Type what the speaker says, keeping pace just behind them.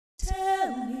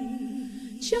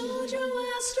JoJo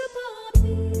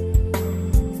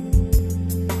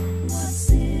what's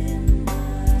in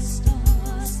the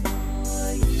stars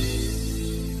for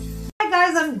you? Hi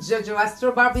guys, I'm JoJo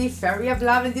Astro Barbie, Fairy of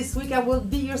Love, and this week I will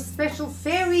be your special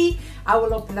fairy. I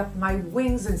will open up my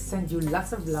wings and send you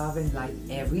lots of love and light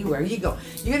everywhere you go.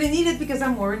 You're gonna need it because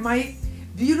I'm wearing my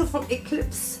beautiful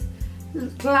eclipse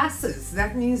glasses.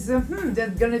 That means there's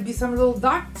gonna be some little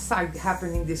dark side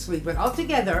happening this week, but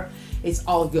altogether it's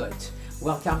all good.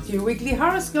 Welcome to your weekly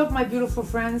horoscope, my beautiful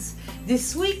friends.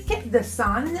 This week, the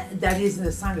sun that is in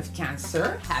the sign of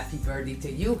Cancer, happy birthday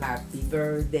to you, happy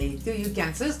birthday to you,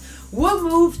 Cancers, will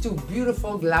move to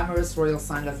beautiful, glamorous, royal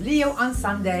sign of Leo on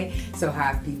Sunday. So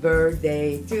happy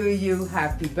birthday to you,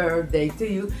 happy birthday to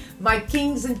you, my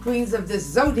kings and queens of the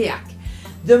zodiac.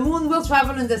 The moon will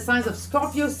travel in the signs of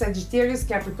Scorpio, Sagittarius,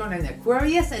 Capricorn, and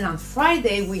Aquarius. And on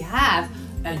Friday, we have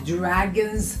a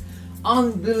dragon's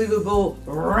unbelievable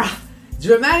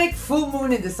dramatic full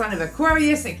moon in the sign of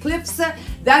Aquarius, eclipse.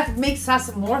 That makes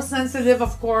us more sensitive,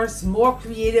 of course, more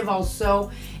creative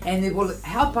also, and it will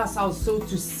help us also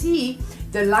to see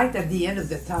the light at the end of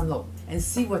the tunnel and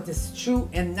see what is true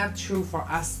and not true for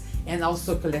us and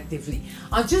also collectively.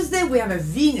 On Tuesday, we have a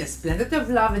Venus, planet of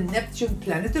love, and Neptune,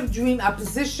 planet of dream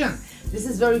opposition. This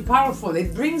is very powerful.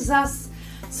 It brings us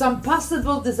some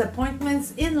possible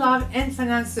disappointments in love and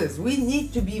finances. We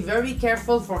need to be very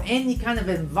careful for any kind of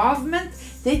involvement,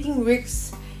 taking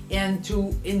risks in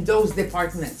those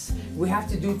departments. We have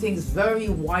to do things very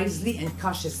wisely and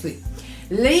cautiously.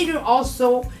 Later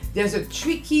also, there's a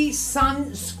tricky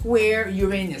Sun square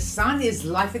Uranus. Sun is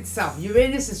life itself.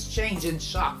 Uranus is change and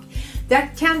shock.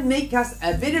 That can make us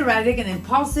a bit erratic and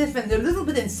impulsive and a little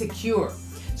bit insecure.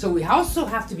 So we also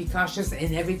have to be cautious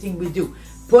in everything we do.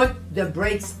 Put the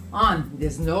brakes on.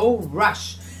 There's no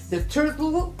rush. The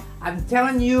turtle, I'm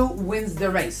telling you, wins the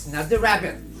race, not the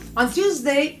rabbit. On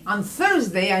Thursday,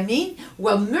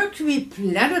 well, Mercury,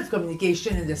 planet of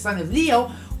communication in the sign of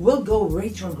Leo, will go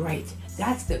retrograde.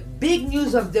 That's the big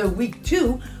news of the week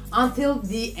too, until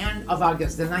the end of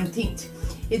August, the 19th.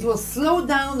 It will slow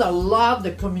down a lot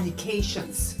the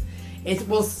communications. It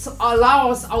will allow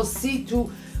us to see to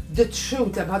the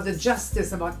truth about the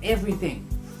justice, about everything.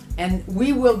 And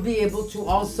we will be able to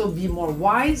also be more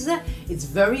wise. It's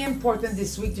very important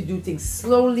this week to do things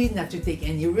slowly, not to take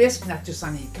any risk, not to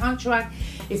sign any contract.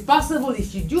 If possible,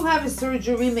 if you do have a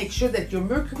surgery, make sure that your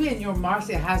Mercury and your Mars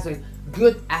has a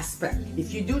good aspect.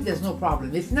 If you do, there's no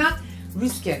problem. If not,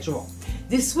 reschedule.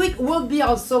 This week will be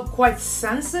also quite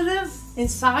sensitive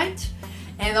inside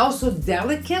and also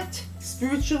delicate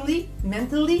spiritually,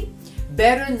 mentally.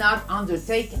 Better not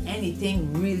undertake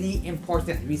anything really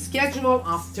important. Reschedule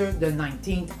after the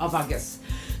 19th of August.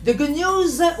 The good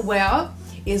news, well,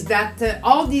 is that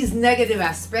all these negative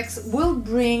aspects will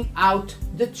bring out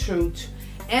the truth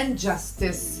and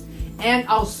justice and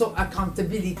also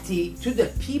accountability to the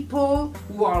people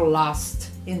who are lost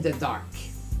in the dark.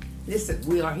 Listen,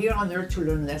 we are here on earth to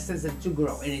learn lessons and to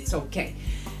grow, and it's okay.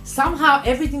 Somehow,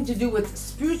 everything to do with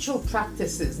spiritual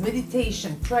practices,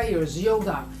 meditation, prayers,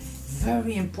 yoga,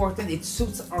 very important. It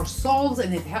suits our souls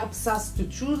and it helps us to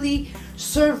truly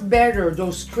serve better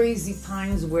those crazy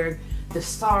times where the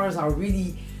stars are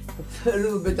really a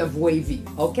little bit of wavy,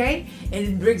 okay? And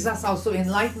it brings us also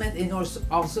enlightenment in order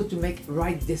also to make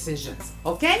right decisions,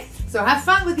 okay? So have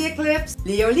fun with the eclipse.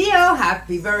 Leo,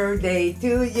 happy birthday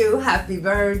to you, happy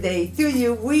birthday to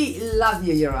you. We love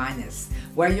you, Your Highness.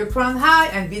 Wear your crown high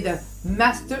and be the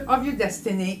master of your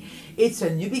destiny. It's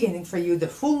a new beginning for you. The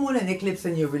full moon and eclipse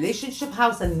in your relationship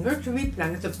house and Mercury,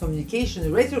 planet of communication,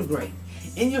 retrograde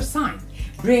in your sign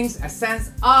brings a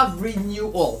sense of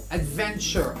renewal,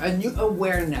 adventure, a new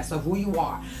awareness of who you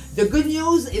are. The good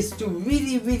news is to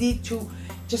really to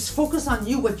just focus on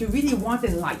you, what you really want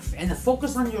in life, and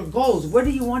focus on your goals. Where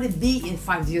do you want to be in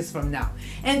 5 years from now?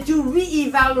 And to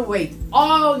reevaluate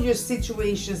all your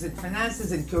situations in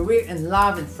finances and career and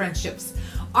love and friendships.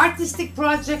 Artistic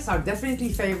projects are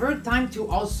definitely favored. Time to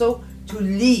also to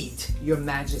lead, Your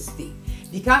Majesty.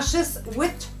 Be cautious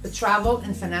with the travel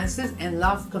and finances and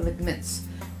love commitments.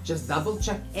 Just double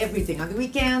check everything on the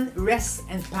weekend. Rest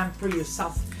and pamper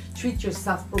yourself. Treat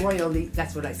yourself royally.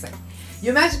 That's what I say.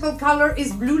 Your magical color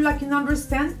is blue, lucky numbers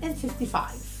 10 and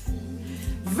 55.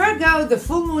 Virgo, the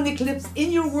full moon eclipse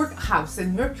in your work house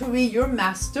and Mercury, your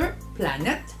master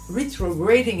planet,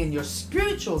 retrograding in your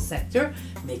spiritual sector,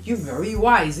 make you very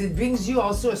wise. It brings you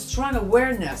also a strong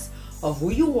awareness of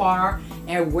who you are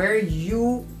and where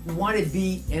you want to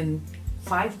be in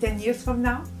 5-10 years from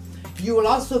now. You will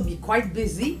also be quite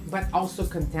busy, but also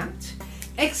content.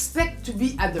 Expect to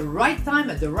be at the right time,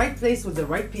 at the right place with the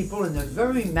right people in a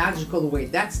very magical way.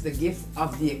 That's the gift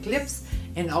of the eclipse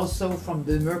and also from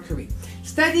the Mercury.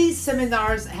 Studies,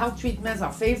 seminars, health treatments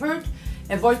are favored.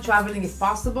 Avoid traveling if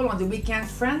possible. On the weekend,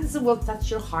 friends will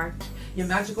touch your heart. Your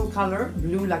magical color,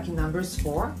 blue, lucky numbers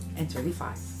 4 and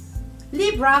 35.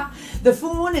 Libra, the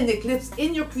full moon and eclipse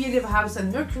in your creative house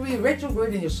and Mercury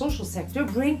retrograde in your social sector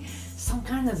bring some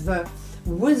kind of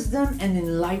wisdom and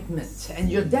enlightenment, and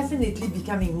you're definitely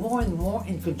becoming more and more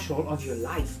in control of your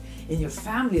life, in your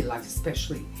family life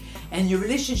especially, and your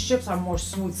relationships are more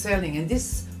smooth sailing. And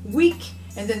this week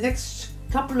and the next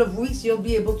couple of weeks you'll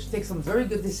be able to take some very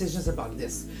good decisions about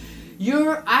this.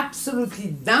 You're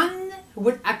absolutely done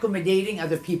with accommodating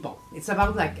other people. It's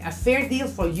about like a fair deal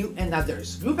for you and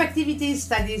others. Group activities,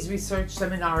 studies, research,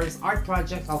 seminars, art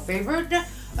projects are favored.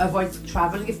 Avoid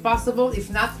traveling if possible. If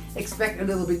not, expect a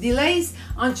little bit delays.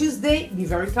 On Tuesday, be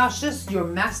very cautious. Your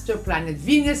master planet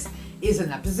Venus is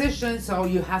in opposition, so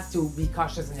you have to be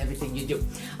cautious in everything you do.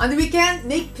 On the weekend,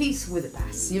 make peace with the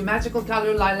past. Your magical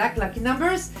color lilac, lucky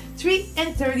numbers 3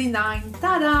 and 39.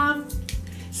 Ta-da!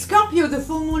 Scorpio, the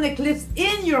full moon eclipse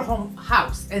in your home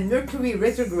house and Mercury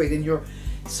retrograde in your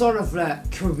sort of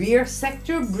career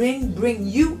sector bring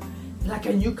you like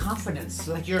a new confidence,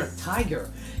 like you're a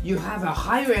tiger. You have a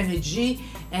higher energy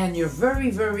and you're very,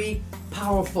 very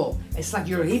powerful. It's like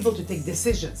you're able to take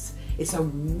decisions. It's a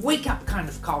wake-up kind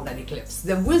of call, that eclipse.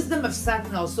 The wisdom of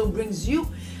Saturn also brings you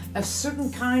a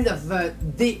certain kind of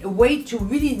way to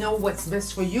really know what's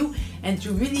best for you and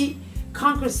to really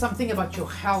conquer something about your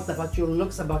health, about your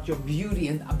looks, about your beauty,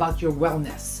 and about your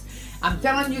wellness. I'm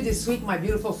telling you this week, my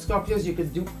beautiful Scorpios, you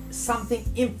could do something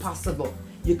impossible.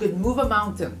 You could move a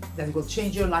mountain that will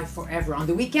change your life forever. On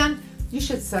the weekend, you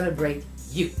should celebrate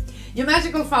you. Your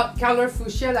magical color,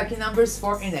 fuchsia, lucky numbers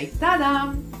 4 and 8.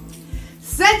 Ta-da!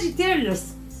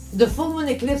 Sagittarius, the full moon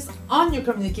eclipse on your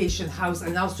communication house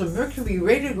and also Mercury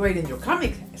retrograde in your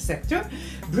karmic sector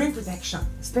bring protection,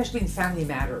 especially in family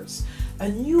matters. A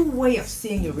new way of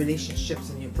seeing your relationships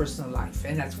in your personal life.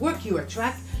 And at work, you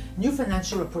attract new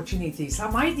financial opportunities,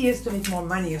 some ideas to make more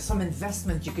money, or some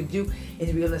investment you could do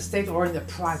in real estate or in a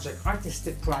project,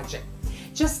 artistic project.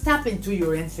 Just tap into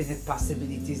your infinite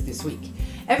possibilities this week.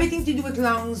 Everything to do with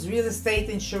loans, real estate,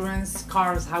 insurance,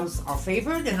 cars, house are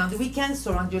favored. And on the weekend,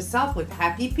 surround yourself with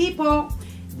happy people.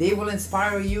 They will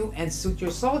inspire you and suit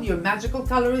your soul. Your magical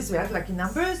color is red, lucky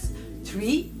numbers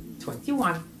 3,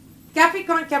 21.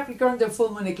 Capricorn, the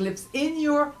full moon eclipse in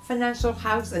your financial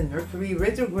house and Mercury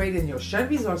retrograde in your shared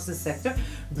resources sector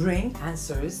bring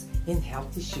answers in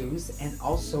health issues and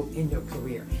also in your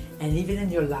career. And even in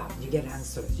your love, you get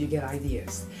answers, you get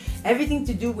ideas. Everything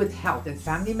to do with health and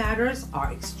family matters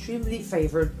are extremely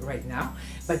favored right now,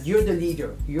 but you're the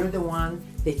leader. You're the one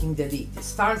taking the lead. The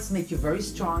stars make you very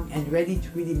strong and ready to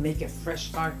really make a fresh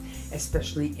start,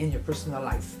 especially in your personal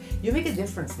life. You make a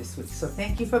difference this week, so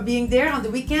thank you for being there. On the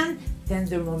weekend,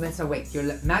 tender moments await. Your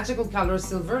magical color,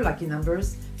 silver, lucky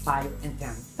numbers 5 and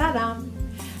 10. Ta-da!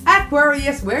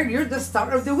 Aquarius, where you're the star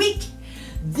of the week.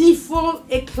 The full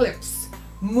eclipse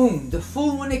moon, the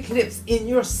full moon eclipse in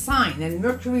your sign and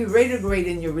Mercury retrograde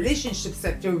in your relationship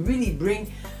sector really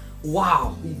bring,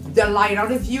 wow, the light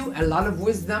out of you, a lot of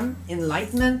wisdom,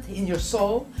 enlightenment in your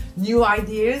soul, new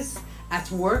ideas at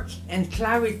work, and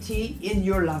clarity in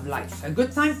your love life. A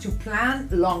good time to plan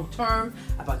long term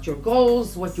about your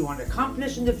goals, what you want to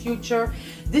accomplish in the future.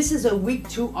 This is a week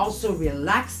to also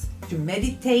relax, to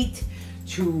meditate,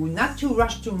 to not to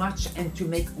rush too much, and to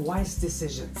make wise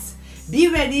decisions. Be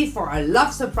ready for a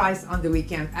love surprise on the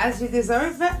weekend as you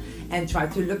deserve, and try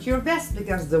to look your best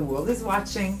because the world is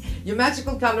watching. Your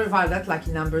magical color, violet,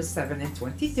 lucky numbers 7 and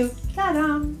 22.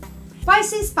 Ta-da!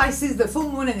 Pisces, the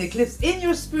full moon and eclipse in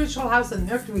your spiritual house and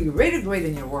Mercury retrograde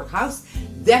in your work house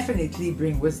definitely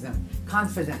bring wisdom,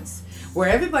 confidence. Where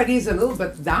everybody is a little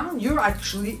bit down, you're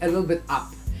actually a little bit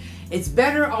up. It's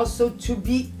better also to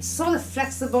be sort of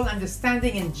flexible,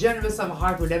 understanding, and generous of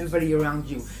heart with everybody around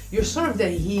you. You're sort of the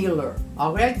healer,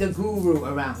 all right? The guru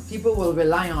around. People will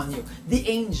rely on you. The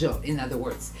angel, in other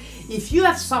words. If you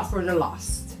have suffered a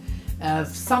loss of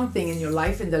something in your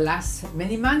life in the last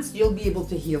many months, you'll be able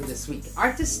to heal this week.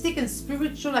 Artistic and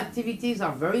spiritual activities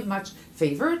are very much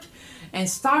favored, and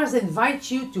stars invite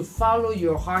you to follow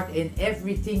your heart in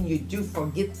everything you do.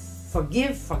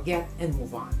 Forgive, forget, and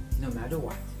move on, no matter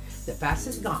what. The past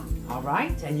is gone, all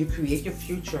right? And you create your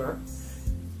future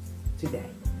today.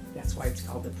 That's why it's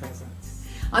called the present.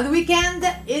 On the weekend,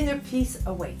 inner peace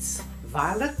awaits.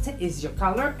 Violet is your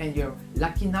color and your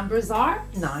lucky numbers are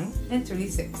 9 and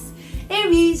 36.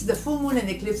 Aries, the full moon and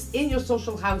eclipse in your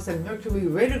social house and Mercury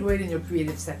retrograde in your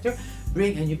creative sector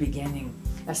bring a new beginning.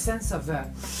 A sense of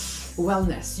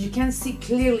wellness. You can see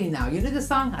clearly now. You know the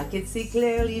song, I can see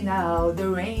clearly now, the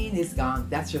rain is gone.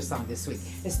 That's your song this week,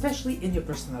 especially in your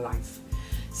personal life.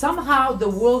 Somehow the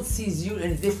world sees you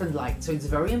in a different light, so it's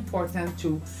very important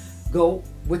to go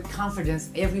with confidence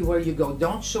everywhere you go.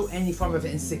 Don't show any form of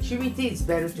insecurity. It's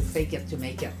better to fake it to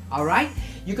make it. All right?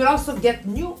 You could also get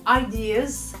new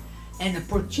ideas and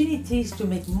opportunities to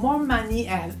make more money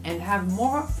and have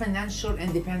more financial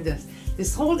independence.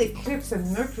 This whole eclipse and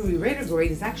Mercury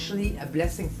retrograde is actually a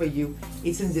blessing for you.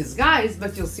 It's in disguise,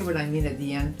 but you'll see what I mean at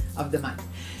the end of the month.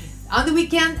 On the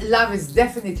weekend, love is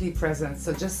definitely present,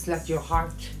 so just let your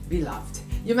heart be loved.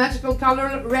 Your magical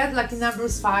color, red, lucky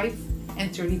numbers 5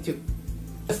 and 32.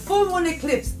 The full moon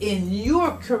eclipse in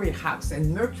your career house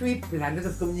and Mercury, planet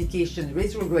of communication,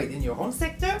 retrograde in your home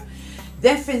sector,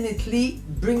 definitely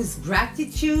brings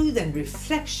gratitude and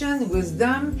reflection,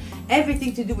 wisdom,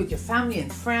 everything to do with your family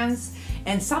and friends,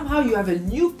 and somehow you have a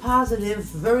new positive,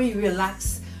 very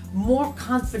relaxed, more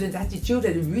confident attitude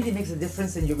that it really makes a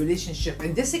difference in your relationship.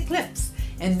 And this eclipse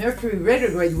and Mercury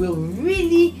retrograde will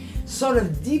really sort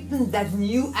of deepen that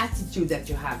new attitude that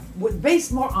you have,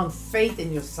 based more on faith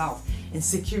in yourself and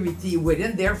security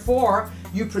within. Therefore,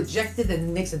 you project it and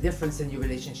it makes a difference in your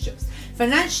relationships.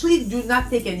 Financially, do not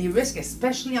take any risk,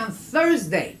 especially on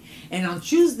Thursday. And on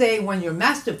Tuesday, when your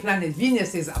master planet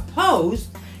Venus is opposed,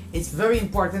 it's very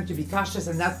important to be cautious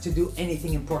and not to do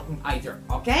anything important either,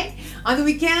 okay? On the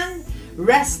weekend,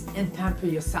 rest and pamper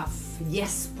yourself.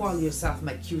 Yes, spoil yourself,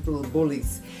 my cute little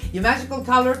bullies. Your magical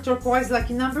color, turquoise,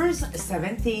 lucky numbers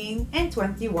 17 and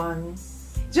 21.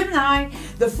 Gemini,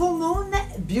 the full moon,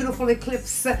 beautiful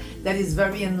eclipse that is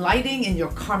very enlightening in your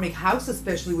karmic house,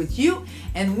 especially with you,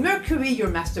 and Mercury, your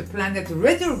master planet,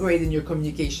 retrograde in your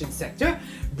communication sector,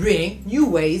 bring new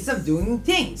ways of doing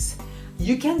things.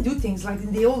 You can do things like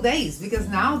in the old days, because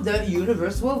now the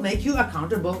universe will make you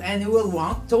accountable and it will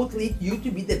want totally you to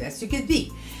be the best you can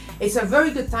be. It's a very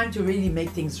good time to really make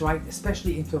things right,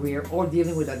 especially in career or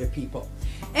dealing with other people.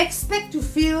 Expect to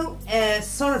feel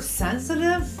sort of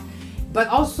sensitive, but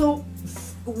also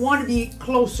want to be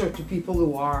closer to people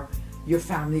who are your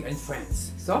family and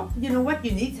friends. So, you know what?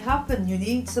 You need help and you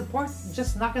need support.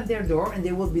 Just knock on their door and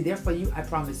they will be there for you, I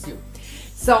promise you.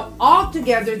 So, all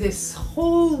together, this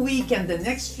whole week and the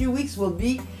next few weeks will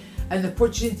be an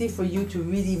opportunity for you to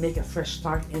really make a fresh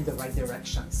start in the right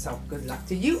direction. So, good luck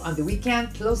to you. On the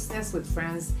weekend, closeness with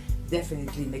friends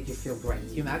definitely make you feel great.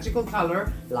 Your magical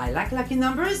color, lilac, lucky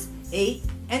numbers 8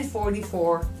 and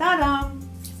 44. Ta-da!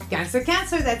 Cancer,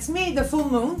 Cancer, that's me, the full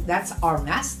moon, that's our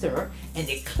master, and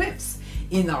eclipse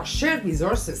in our shared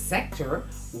resources sector.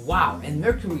 Wow, and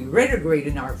Mercury retrograde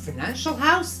in our financial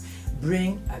house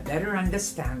bring a better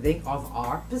understanding of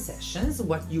our possessions,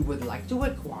 what you would like to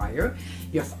acquire,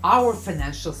 our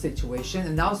financial situation,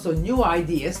 and also new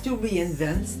ideas to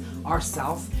reinvent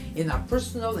ourselves in our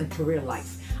personal and career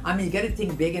life. I mean, you gotta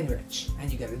think big and rich, and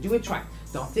you gotta do it right.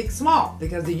 Don't think small,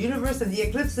 because the universe and the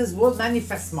eclipses will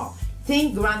manifest small.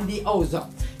 Think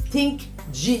grandioso. Think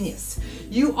genius.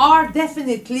 You are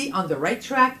definitely on the right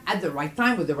track at the right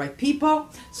time with the right people.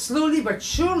 Slowly but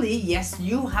surely, yes,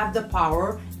 you have the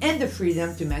power and the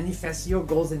freedom to manifest your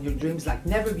goals and your dreams like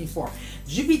never before.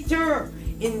 Jupiter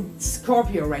in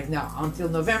Scorpio right now until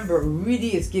November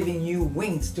really is giving you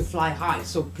wings to fly high.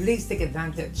 So please take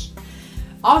advantage.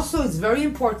 Also, it's very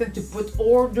important to put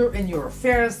order in your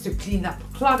affairs, to clean up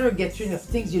clutter, get rid of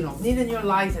things you don't need in your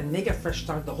life, and make a fresh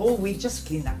start the whole week. Just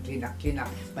clean up, clean up, clean up.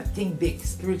 But think big,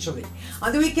 spiritually.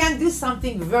 On the weekend, do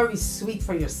something very sweet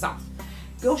for yourself.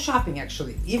 Go shopping,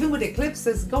 actually. Even with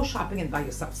eclipses, go shopping and buy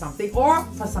yourself something, or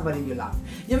for somebody you love.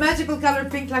 Your magical color,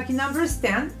 pink, lucky numbers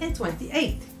 10 and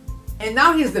 28. And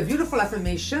now here's the beautiful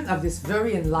affirmation of this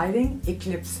very enlightening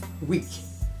eclipse week.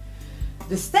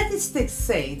 The statistics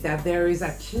say that there is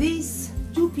at least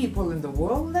 2 people in the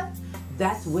world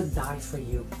that would die for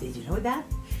you. Did you know that?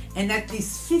 And at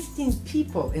least 15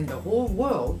 people in the whole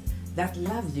world that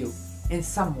love you in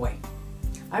some way.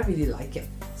 I really like it.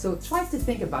 So try to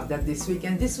think about that this week.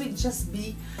 And this week, just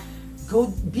be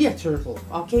a turtle,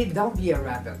 okay? Don't be a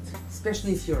rabbit,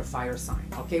 especially if you're a fire sign,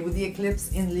 okay? With the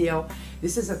eclipse in Leo,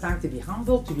 this is a time to be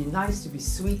humble, to be nice, to be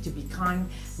sweet, to be kind,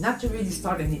 not to really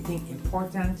start anything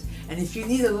important. And if you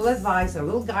need a little advice, a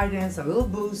little guidance, a little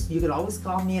boost, you can always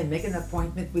call me and make an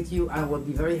appointment with you. I will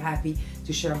be very happy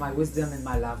to share my wisdom and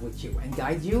my love with you and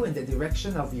guide you in the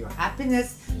direction of your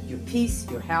happiness, your peace,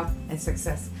 your health, and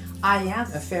success. I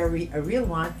am a fairy, a real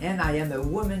one, and I am a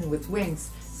woman with wings.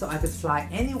 So I could fly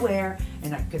anywhere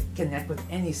and I could connect with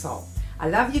any soul. I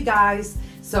love you guys.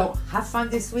 So have fun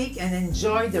this week and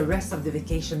enjoy the rest of the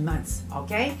vacation months,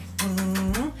 okay?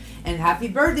 And happy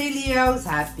birthday, Leos.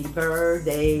 Happy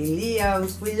birthday,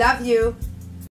 Leos. We love you.